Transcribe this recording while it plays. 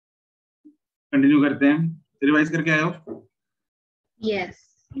Continue करते हैं। Revise करके आए हो? Yes.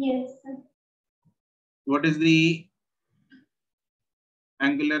 Yes, sir. What is the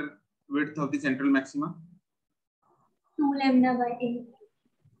angular width of the central maxima? 2 lambda by 8.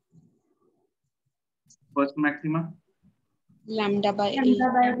 First maxima, Lambda by Lambda 8.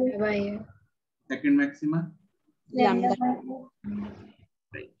 by Lambda 8. by 8. second maxima, Lambda Lambda. by 8.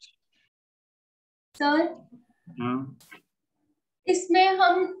 right? Sir, हाँ, इसमें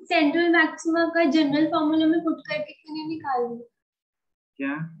हम central maxima का general formula में put करके क्यों नहीं निकाल रहे?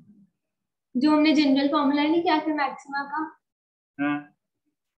 क्या? जो हमने जनरल फॉर्मूला नहीं किया था मैक्सिमा का, हाँ,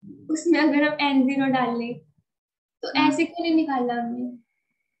 उसमें अगर हम n0 डाल लें तो ऐसे क्यों नहीं निकाला हमने?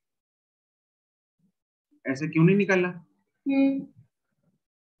 ऐसे क्यों नहीं निकाला?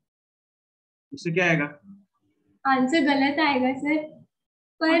 उससे क्या आएगा? आंसर गलत आएगा सर,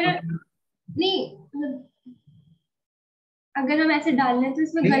 पर नहीं, अगर हम ऐसे डाल लें तो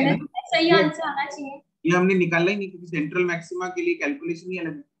इसमें नहीं, गलत नहीं, है, सही ये- आंसर आना चाहिए। ये हमने निकाला ही नहीं क्योंकि सेंट्रल मैक्सिमा के लिए कैलकुलेशन ही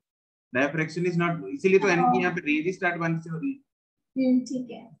अलग है। डायफ्रैक्शन इज नॉट, इसीलिए तो n की यहाँ पे रेंज स्टार्ट 1 से हो रही है।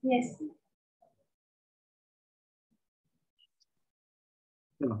 ठीक है, यस।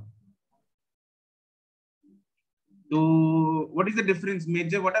 चलो, तो what is the difference?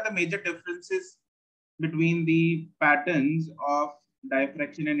 What are the major differences between the patterns of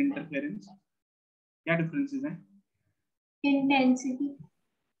diffraction and interference? क्या differences हैं? इंटेंसिटी,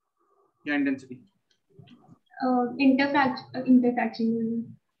 क्या intensity?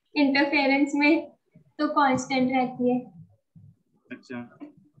 इंटरफेरेंस में तो कांस्टेंट रहती है अच्छा,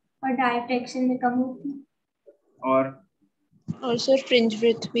 और डायफ्रैक्शन में कम होती है। और सर फ्रिंज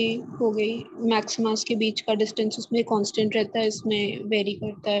ब्रेथ भी हो गई, मैक्सिमास के बीच का डिस्टेंस उसमें कांस्टेंट रहता है, इसमें वेरी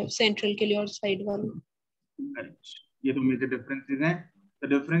करता है सेंट्रल के लिए और साइड वाले। ये तो मेजर differences हैं।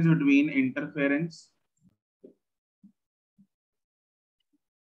 The difference between interference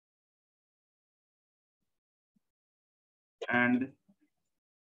and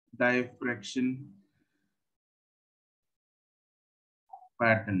diffraction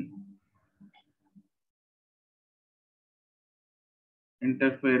pattern.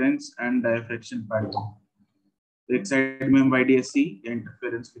 Interference and diffraction pattern. एक साइड में हम YDSC या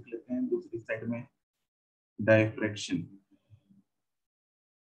इंटरफेरेंस लिख लेते हैं, दूसरी साइड में डायफ्रैक्शन।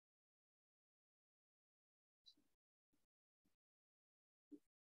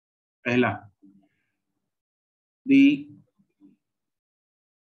 पहला, the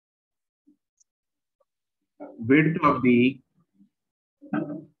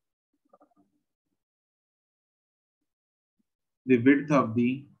width of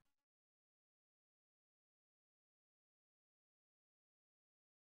the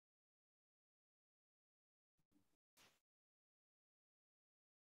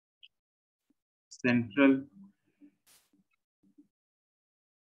central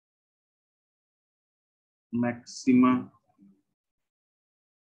maxima,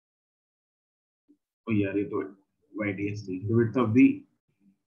 oh यार ये तो YDSC, the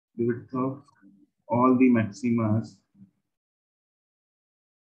width of all the maximas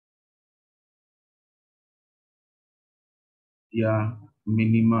या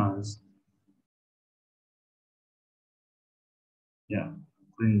minimas या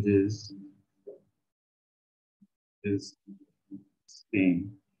fringes is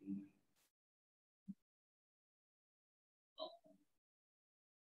same.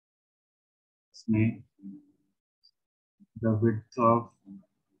 इसमें the width of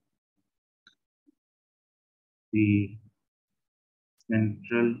the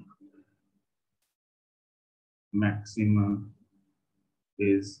central maxima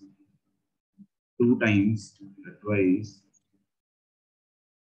is twice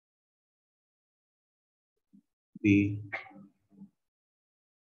the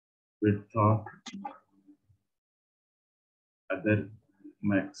width of other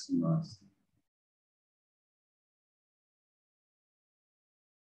maximas.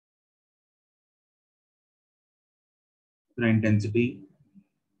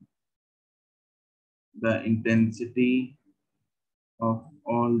 The intensity of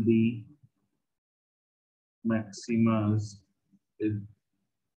all the maximas is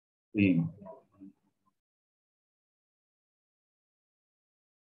same.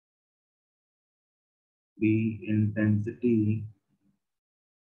 The intensity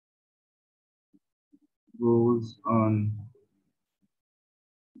goes on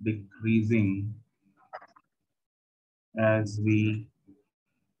decreasing as we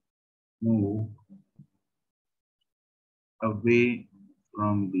move away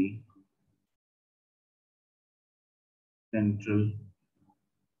from the central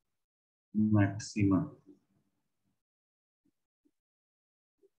maxima.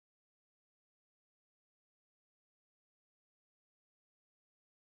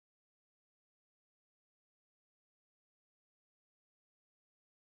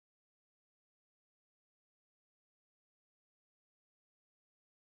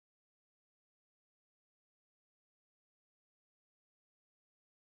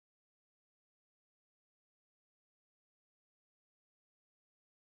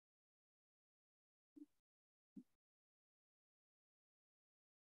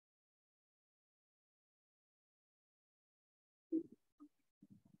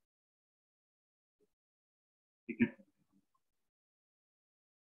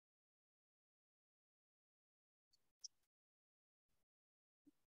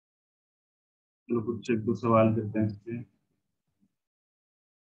 चलो कुछ एक दो सवाल करते हैं इस पे।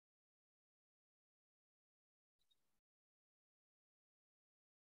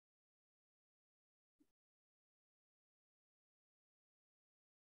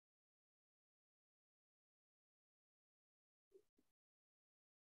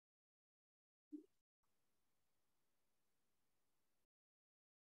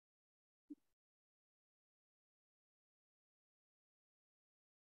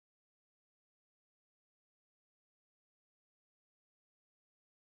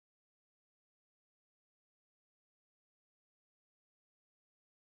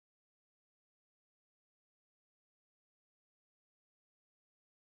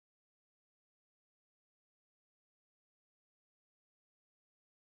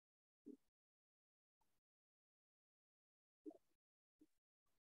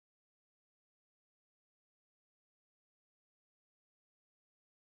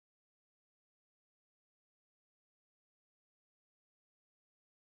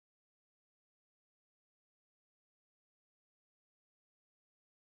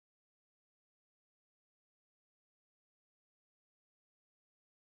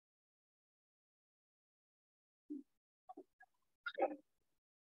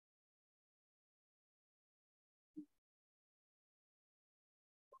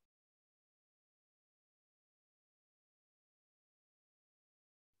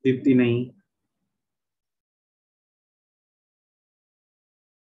 दीप्ति नहीं,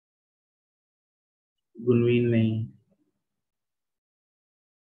 गुनवीन नहीं,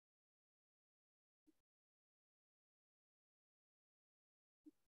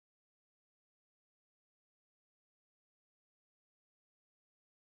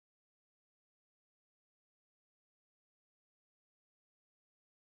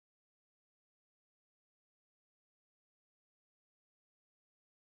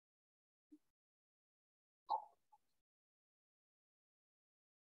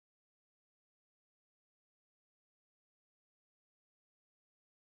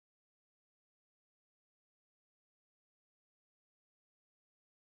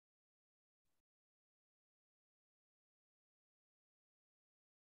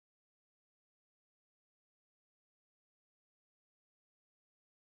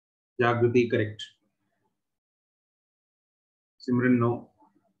 जागृति करेक्ट, सिमरन नो,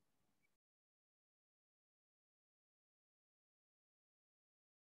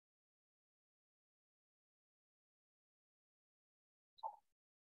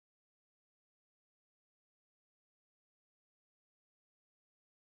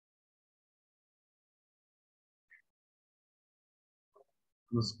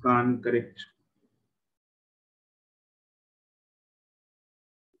 मुस्कान करेक्ट,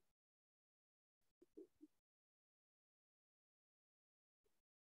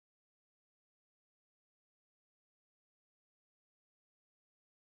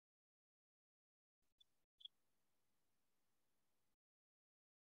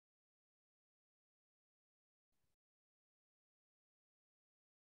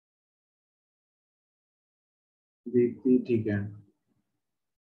 दीप्ति ठीक है।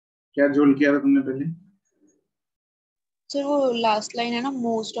 क्या जोड़ किया था तुमने पहले? सर वो लास्ट लाइन है ना,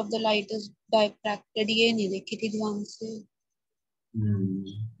 most of the light is डाइफ्रैक्टेड, ये नहीं देखी थी ध्यान से।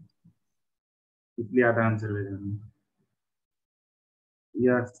 इसलिए आधा आंसर ले जाना।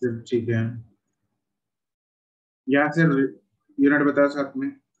 या सिर्फ ठीक है, या सिर्फ यूनिट बताओ साथ में।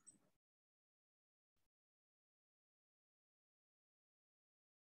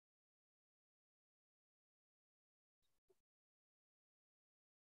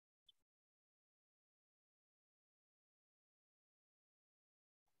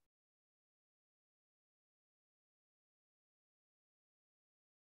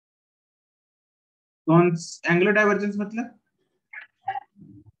 कौन एंगुलर डाइवर्जेंस मतलब?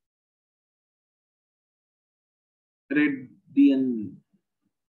 रेडियन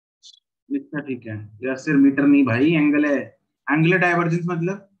लिखना ठीक है, या सिर्फ मीटर नहीं भाई, एंगल है। एंगुलर डाइवर्जेंस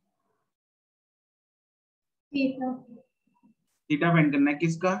मतलब थीटा, थीटा फाइंड करना है,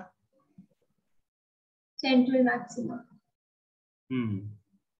 किसका? Central maxima.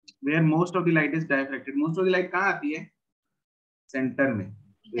 Where most of the light is डाइफ्रैक्टेड, most of the light कहाँ आती है? सेंटर में,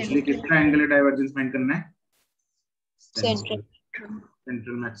 तो इसलिए किसका एंगुलर डाइवर्जेंस फाइंड करना है? सेंट्रल।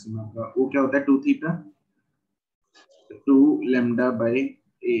 सेंट्रल मैक्सिमा का। वो क्या होता है? 2 theta 2 lambda by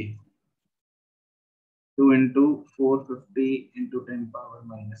A, 2 into 450 into 10 power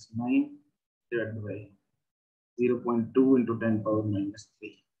minus 9 divided by 0.2 into 10 power minus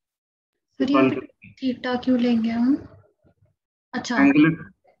 3। Sir ये थीटा क्यों लेंगे हम? अच्छा एंगुलर,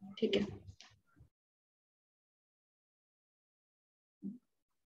 ठीक है।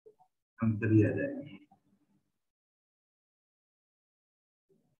 आंसर ही आ जाएगा।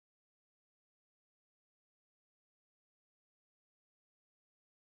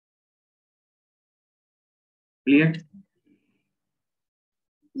 क्लियर?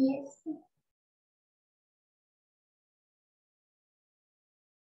 यस।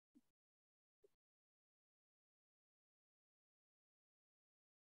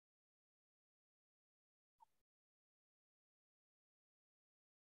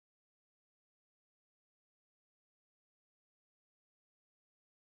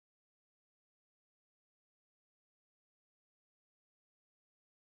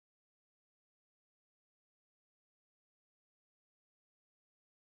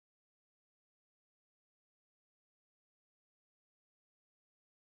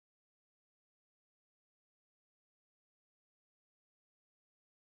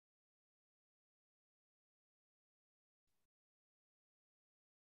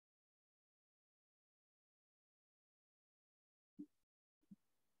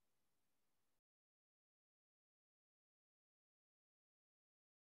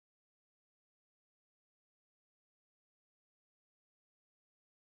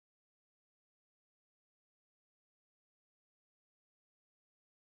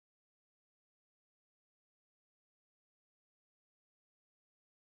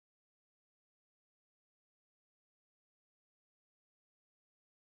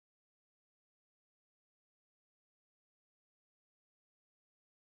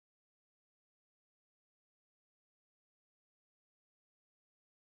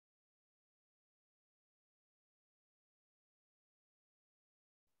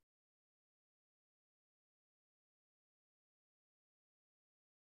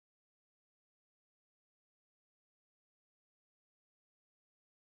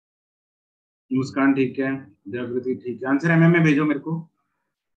 मुस्कान ठीक है, जागृति ठीक है। आंसर एमएम में भेजो मेरे को।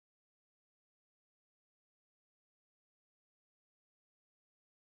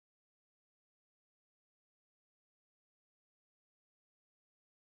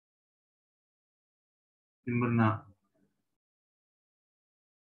 नंबर ना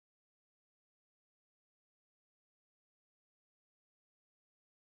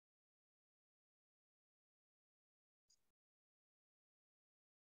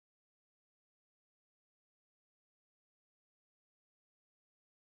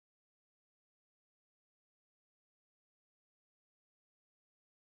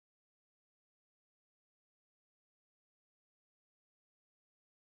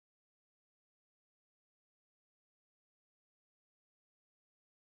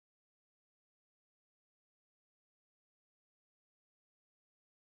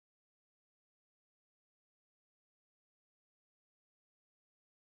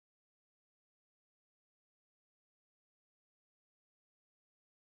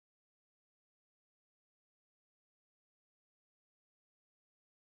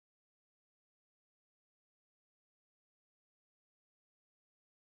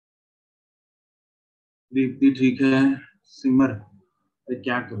दीप्ति ठीक है। सिमर, अरे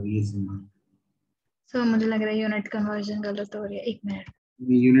क्या कर रही है सिमर? सो मुझे लग रहा है यूनिट कन्वर्जन गलत हो रही है। 1 मिनट।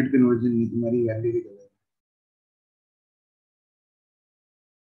 यूनिट कन्वर्जन नहीं, तुम्हारी वैल्यू भी गलत है।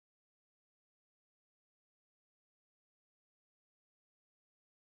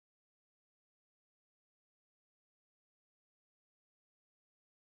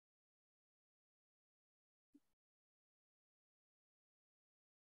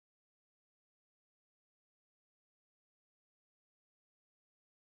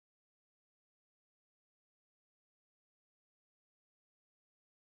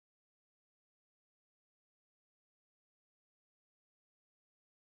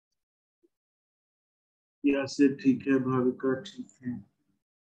 यासिर ठीक है, भाविका ठीक है।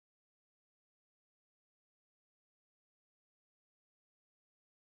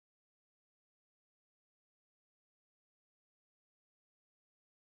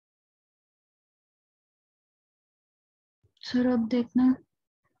 सर अब देखना।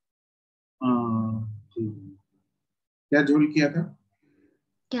 हाँ ठीक है। क्या झोल किया था?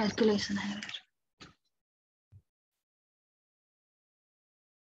 कैलकुलेशन है।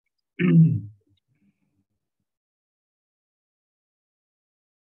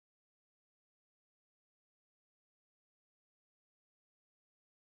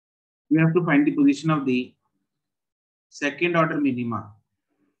 We have to find the position of the second order minima.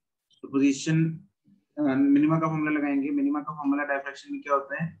 तो पोजीशन मिनिमा का फॉर्मूला लगाएंगे। मिनिमा का फॉर्मूला डायफ्रैक्शन में क्या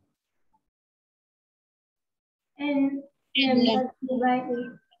होता है? n lambda d by a।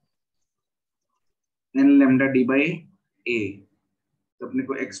 n lambda d by a। तो अपने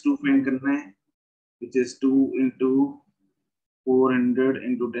को x2 फाइंड करना है, which is 2 into 400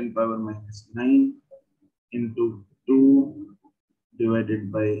 into 10 power minus 9 into 2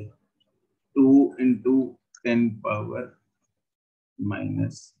 divided by 2 into 10 power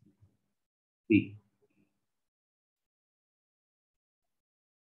minus 3.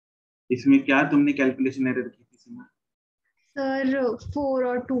 इसमें क्या तुमने कैलकुलेशन एरर की थी सीमा? सर 4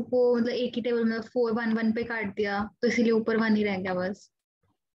 और 2 को मतलब एक ही टेबल में 4 1 1 पे काट दिया तो इसीलिए ऊपर 1 ही रह गया बस।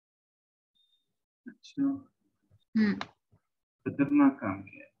 अच्छा, हम्म। खतरनाक काम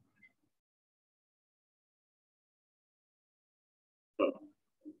किया।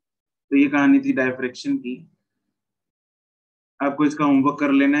 तो ये कहानी थी डायफ्रैक्शन की। आपको इसका होमवर्क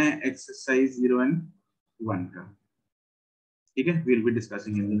कर लेना है, एक्सरसाइज 0 एंड 1 का। ठीक है, will be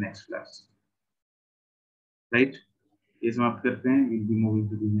discussing in the next class. Right, ये समाप्त करते हैं। Will be moving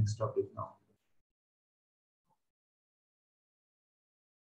to the next topic now.